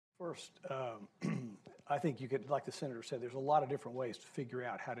First, I think you could, like the senator said, there's a lot of different ways to figure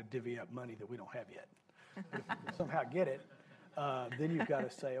out how to divvy up money that we don't have yet. If you somehow get it, then you've got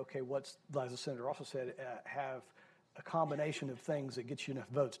to say, okay, what's, as the senator also said, have a combination of things that gets you enough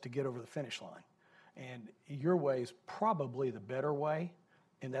votes to get over the finish line. And your way is probably the better way,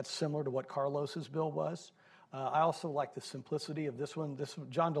 and that's similar to what Carlos's bill was. I also like the simplicity of this one.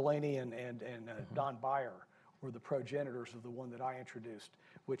 John Delaney and Don Beyer were the progenitors of the one that I introduced,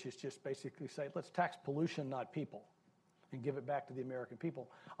 which is just basically say, let's tax pollution, not people, and give it back to the American people.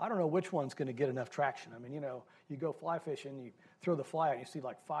 I don't know which one's going to get enough traction. I mean, you go fly fishing, you throw the fly out, you see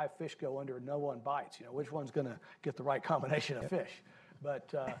like 5 fish go under and no one bites. Which one's going to get the right combination of fish? But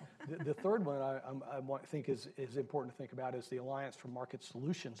the third one I think is important to think about is the Alliance for Market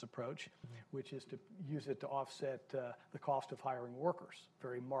Solutions approach, which is to use it to offset the cost of hiring workers,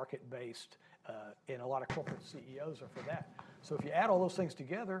 very market-based, and a lot of corporate CEOs are for that. So if you add all those things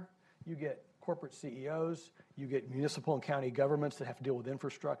together, you get corporate CEOs, you get municipal and county governments that have to deal with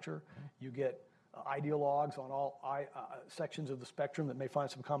infrastructure, you get ideologues on all sections of the spectrum that may find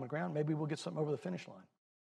some common ground. Maybe we'll get something over the finish line.